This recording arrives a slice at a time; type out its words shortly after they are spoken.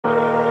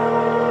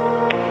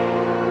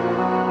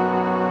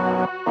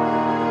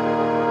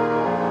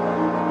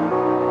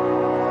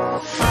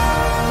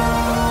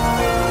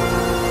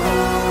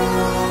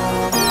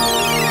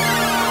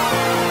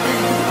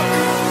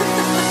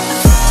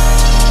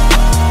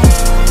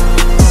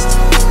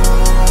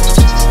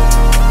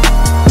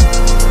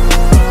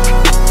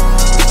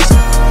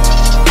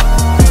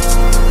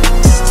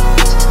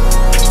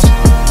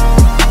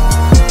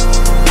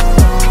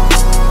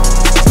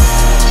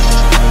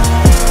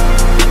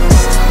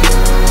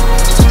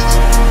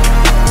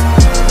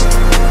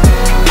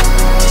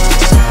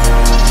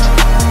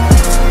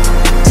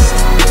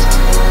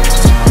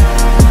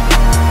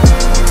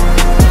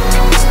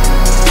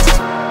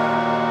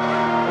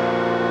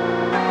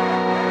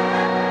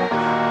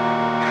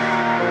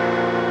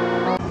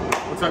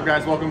What's up,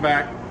 guys? Welcome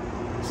back.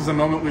 This is a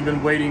moment we've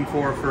been waiting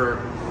for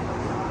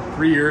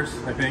 3 years,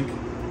 I think.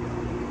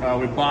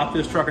 We bought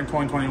this truck in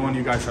 2021.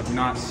 You guys have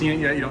not seen it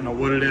yet. You don't know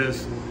what it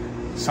is.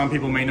 Some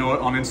people may know it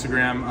on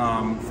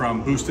Instagram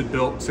from Boosted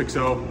Built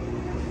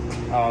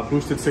 6.0.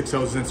 Boosted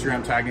 6.0 is his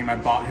Instagram tag name. I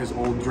bought his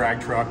old drag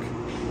truck,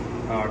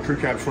 crew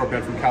cab short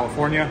bed from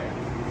California.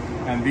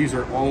 And these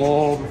are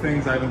all the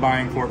things I've been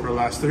buying for the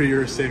last 3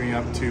 years, saving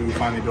up to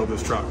finally build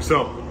this truck.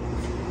 So,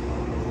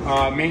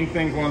 main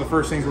things, one of the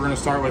first things we're gonna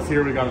start with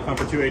here, we got a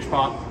Thumper 2H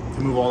pop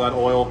to move all that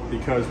oil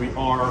because we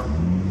are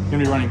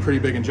gonna be running pretty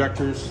big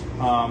injectors.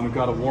 We've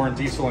got a Warren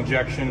diesel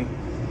injection,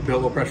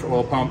 built low pressure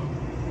oil pump,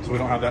 so we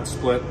don't have that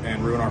split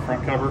and ruin our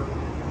front cover.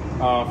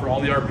 For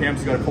all the RPMs,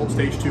 we got a Colt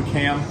Stage 2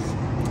 cam,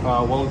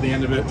 welded the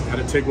end of it, had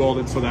it TIG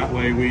welded so that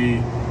way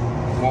we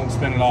won't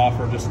spin it off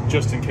or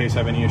just in case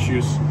have any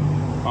issues.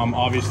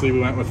 Obviously we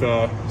went with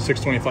a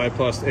 625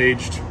 plus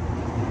aged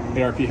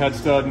ARP head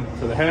stud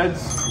for the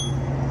heads.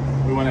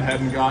 We went ahead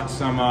and got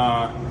some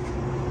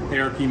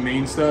ARP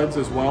main studs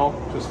as well,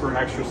 just for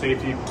extra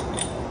safety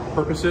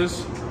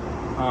purposes.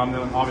 Then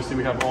obviously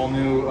we have all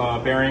new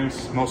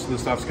bearings. Most of the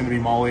stuff's gonna be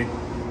Molly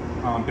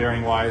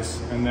bearing wise.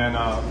 And then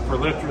for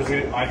lifters,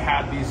 I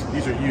had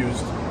these are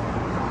used.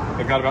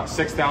 They've got about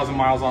 6,000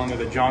 miles on them.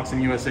 They're the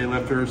Johnson USA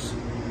lifters.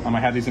 I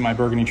had these in my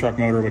Burgundy truck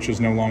motor, which is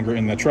no longer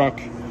in the truck.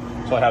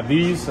 So I have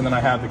these, and then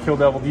I have the Kill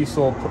Devil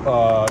Diesel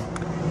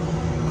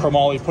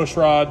chromoly push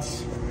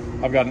rods.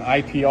 I've got an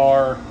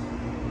IPR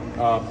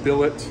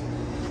billet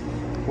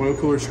oil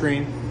cooler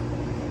screen.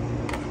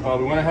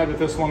 We went ahead with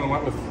this one and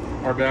went with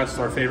our best,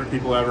 our favorite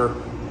people ever,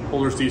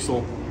 Holder's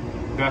Diesel,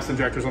 best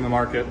injectors on the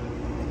market.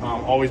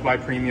 Always buy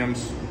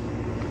premiums.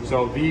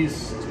 So these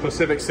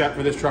specific set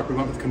for this truck, we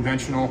went with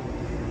conventional.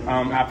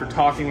 After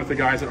talking with the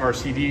guys at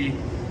RCD,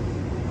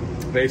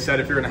 they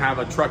said if you're gonna have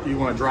a truck you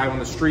wanna drive on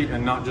the street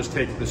and not just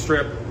take to the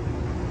strip,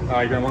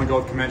 you're gonna wanna go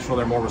with conventional.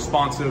 They're more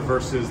responsive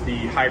versus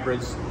the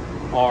hybrids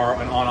are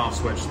an on-off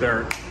switch.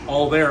 They're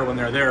all there when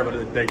they're there,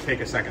 but they take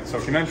a second. So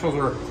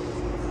conventionals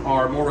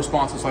are more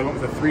responsive. So I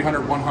went with a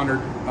 300/100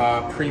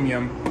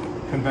 premium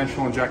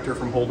conventional injector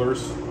from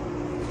Holders.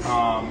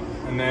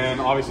 And then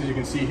obviously you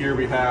can see here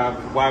we have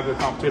Wagler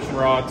competition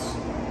rods.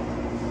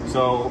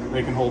 So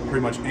they can hold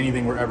pretty much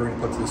anything we're ever gonna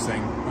put to this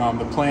thing.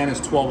 The plan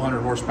is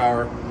 1,200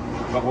 horsepower,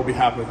 but we'll be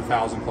happy with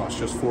 1,000 plus,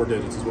 just 4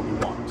 digits is what we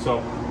want.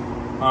 So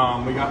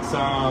we got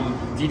some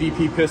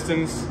DDP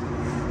pistons.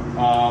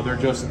 They're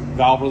just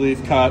valve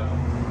relief cut,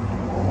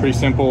 pretty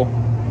simple.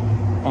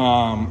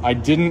 I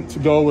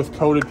didn't go with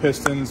coated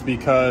pistons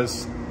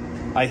because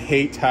I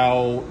hate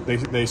how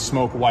they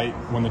smoke white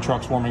when the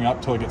truck's warming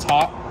up till it gets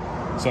hot.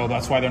 So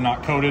that's why they're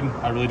not coated.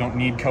 I really don't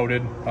need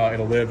coated.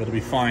 It'll be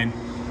fine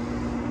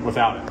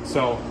without it.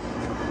 So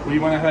we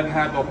went ahead and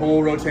had the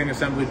whole rotating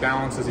assembly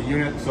balanced as a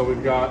unit. So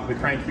we've got the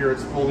crank here,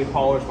 it's fully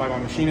polished by my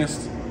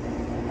machinist.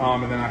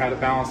 And then I had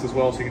it balanced as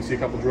well, so you can see a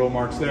couple drill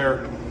marks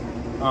there.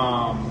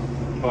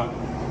 But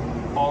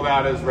all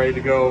that is ready to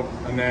go.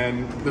 And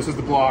then this is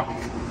the block.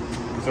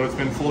 So it's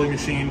been fully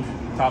machined,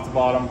 top to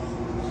bottom.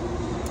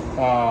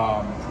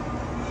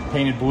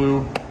 Painted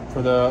blue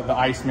for the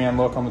Iceman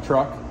look on the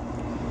truck.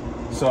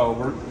 So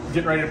we're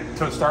getting ready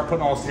to start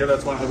putting all this together.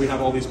 That's why we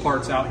have all these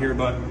parts out here,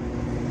 but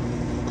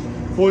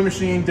fully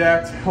machined,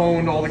 decked,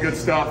 honed, all the good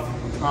stuff.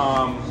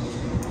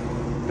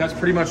 That's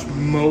pretty much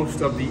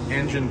most of the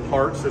engine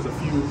parts. There's a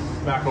few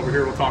back over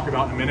here we'll talk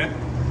about in a minute,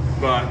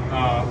 but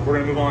we're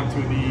gonna move on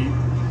to the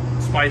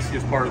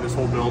spiciest part of this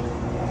whole build,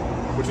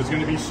 which is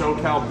gonna be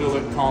SoCal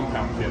Billet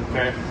compound kit,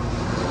 okay?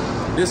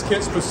 This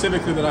kit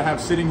specifically that I have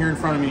sitting here in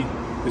front of me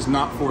is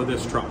not for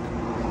this truck.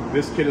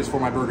 This kit is for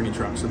my Burgundy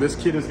truck. So this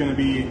kit is gonna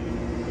be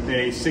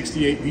a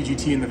 68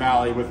 VGT in the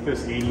valley with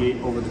this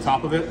 88 over the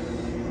top of it.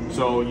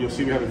 So you'll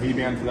see we have a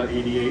V-band for that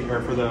 88,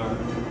 or for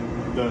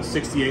the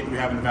 68 that we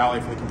have in the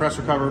valley for the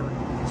compressor cover.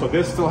 So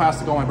this still has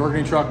to go on my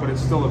Burgundy truck, but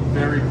it's still a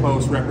very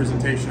close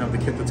representation of the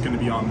kit that's gonna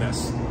be on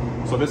this.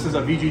 So this is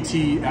a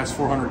VGT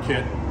S400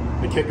 kit.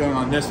 The kit going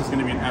on this is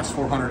gonna be an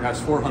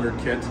S400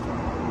 kit.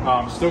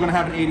 Still gonna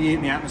have an 88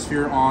 in the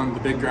atmosphere on the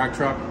big drag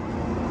truck,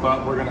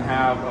 but we're gonna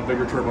have a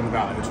bigger turbo in the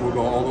valley, which we'll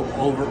go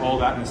over all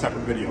that in a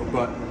separate video.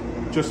 But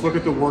just look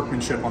at the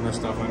workmanship on this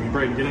stuff. I mean,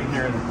 Braden, get in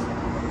here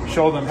and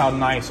show them how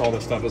nice all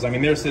this stuff is. I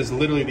mean, this is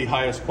literally the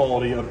highest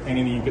quality of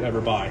anything you could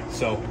ever buy.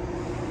 So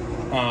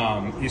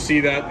you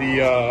see that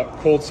the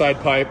cold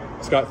side pipe,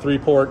 it's got 3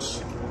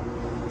 ports.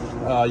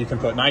 You can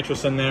put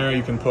nitrous in there.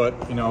 You can put,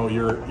 you know,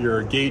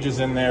 your gauges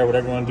in there,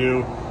 whatever you want to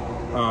do.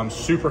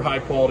 Super high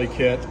quality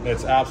kit.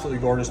 It's absolutely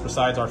gorgeous.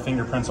 Besides our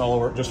fingerprints all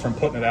over it just from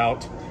putting it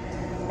out.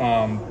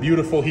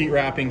 Beautiful heat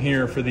wrapping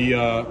here for the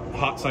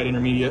hot side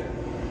intermediate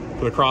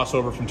for the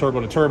crossover from turbo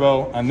to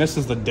turbo. And this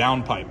is the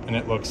downpipe, and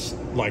it looks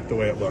like the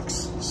way it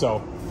looks.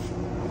 So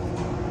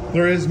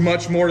there is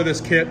much more to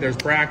this kit. There's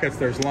brackets,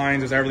 there's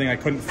lines, there's everything. I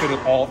couldn't fit it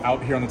all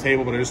out here on the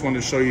table, but I just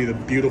wanted to show you the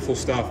beautiful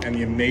stuff and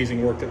the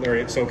amazing work that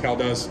Larry at SoCal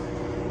does.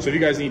 So if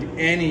you guys need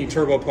any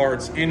turbo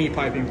parts, any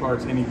piping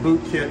parts, any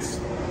boot kits,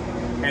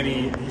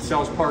 he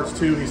sells parts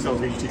too. He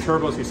sells VGT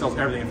turbos, he sells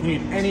everything. If you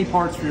need any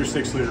parts for your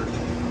 6 liter,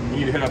 you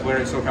need to hit up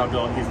Larry at SoCal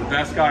Billet. He's the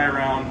best guy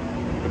around,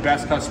 the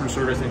best customer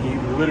service, and he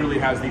literally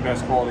has the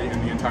best quality in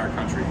the entire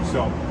country.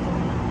 So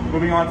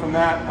moving on from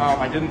that,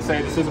 I didn't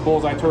say this is a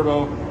Bullseye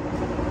turbo.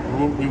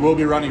 We will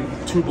be running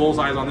 2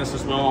 Bullseyes on this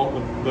as well.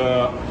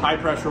 The high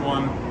pressure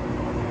one,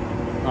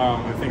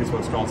 I think it's what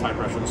it's called, it's high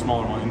pressure, the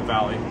smaller one in the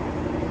Valley.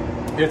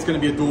 It's going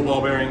to be a dual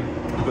ball bearing.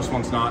 This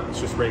one's not, it's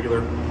just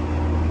regular.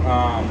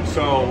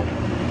 So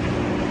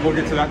we'll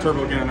get to that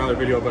turbo again in another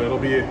video, but it'll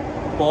be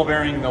ball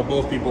bearing. They'll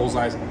both be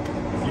Bullseyes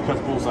because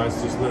Bullseyes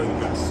is just literally the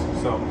best.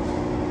 So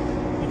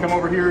you come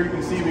over here, you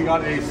can see we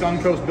got a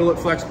Suncoast billet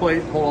flex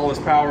plate, hold all this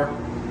power.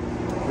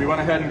 We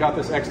went ahead and got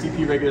this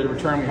XTP regulated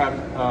return.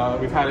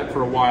 We've had it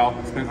for a while.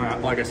 It's been,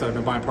 like I said, I've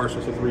been buying parts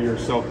for 3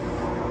 years. So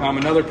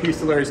another piece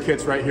to Larry's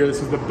kits right here.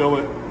 This is the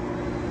billet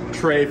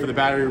tray for the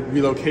battery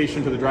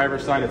relocation to the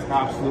driver's side. It's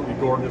absolutely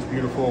gorgeous,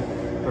 beautiful.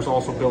 There's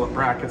also billet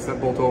brackets that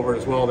bolt over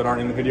as well that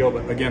aren't in the video,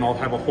 but again, I'll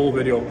have a whole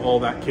video of all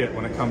that kit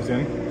when it comes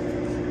in.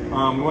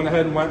 We went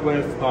ahead and went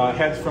with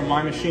heads from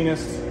My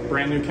Machinist,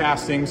 brand new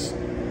castings.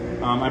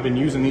 I've been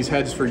using these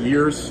heads for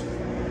years,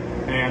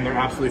 and they're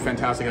absolutely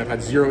fantastic. I've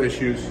had 0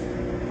 issues.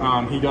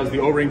 He does the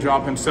O-ring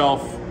job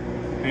himself,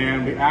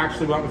 and we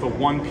actually went with a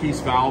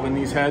 1-piece valve in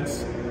these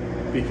heads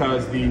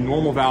because the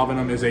normal valve in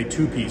them is a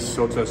 2-piece,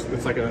 so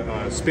it's like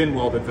a spin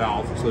welded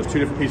valve. So there's 2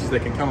 different pieces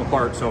that can come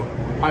apart. So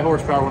high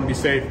horsepower, want to be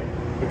safe,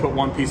 we put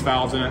 1-piece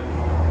valves in it.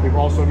 We've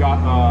also got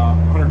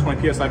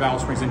 120 PSI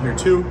valve springs in here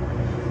too,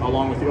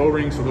 along with the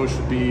O-ring, so those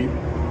should be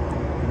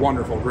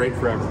wonderful, great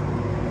forever.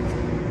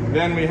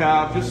 Then we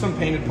have just some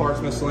painted parts,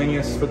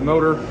 miscellaneous for the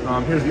motor.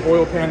 Here's the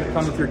oil pan that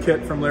comes with your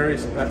kit from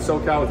Larry's at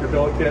SoCal with your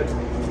billet kit.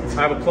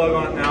 I have a plug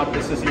on it now, but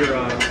this is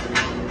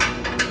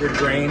your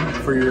drain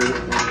for your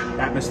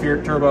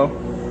atmospheric turbo.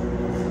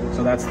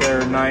 So that's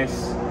there,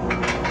 nice.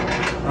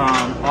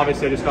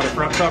 Obviously I just got a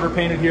front cover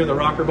painted here. The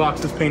rocker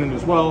box is painted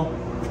as well.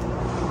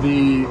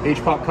 The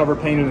HPOP cover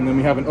painted, and then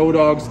we have an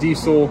O-Dogs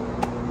diesel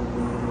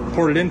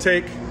ported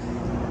intake.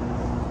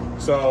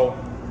 So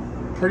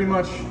pretty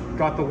much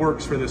got the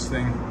works for this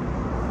thing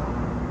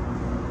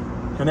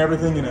and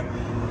everything in it.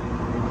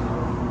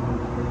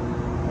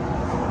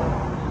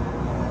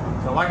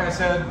 So like I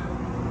said,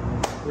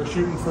 we're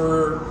shooting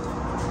for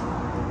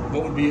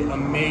what would be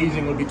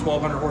amazing, would be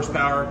 1,200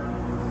 horsepower,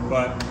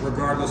 but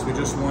regardless, we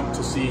just want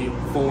to see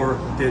 4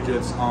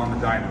 digits on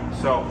the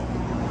dyno. So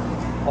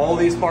all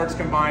these parts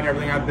combined,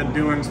 everything I've been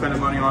doing, spending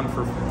money on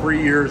for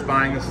 3 years,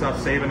 buying this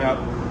stuff, saving up,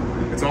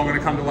 it's all gonna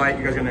come to light.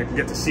 You guys are gonna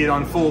get to see it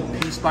on full,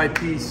 piece by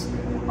piece,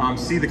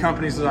 see the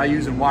companies that I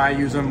use and why I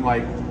use them,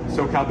 like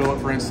SoCal Billet,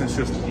 for instance.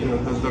 Just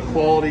the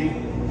quality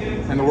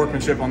and the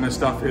workmanship on this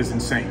stuff is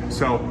insane.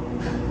 So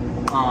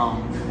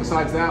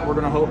besides that, we're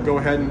gonna go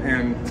ahead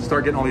and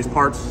start getting all these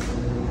parts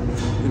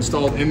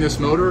installed in this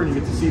motor, and you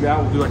get to see that.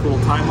 We'll do like a little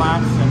time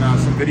lapse and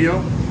some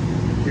video.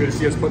 You're gonna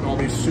see us putting all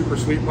these super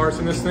sweet parts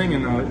in this thing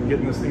and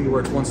getting this thing to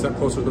where it's one step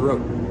closer to the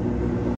road.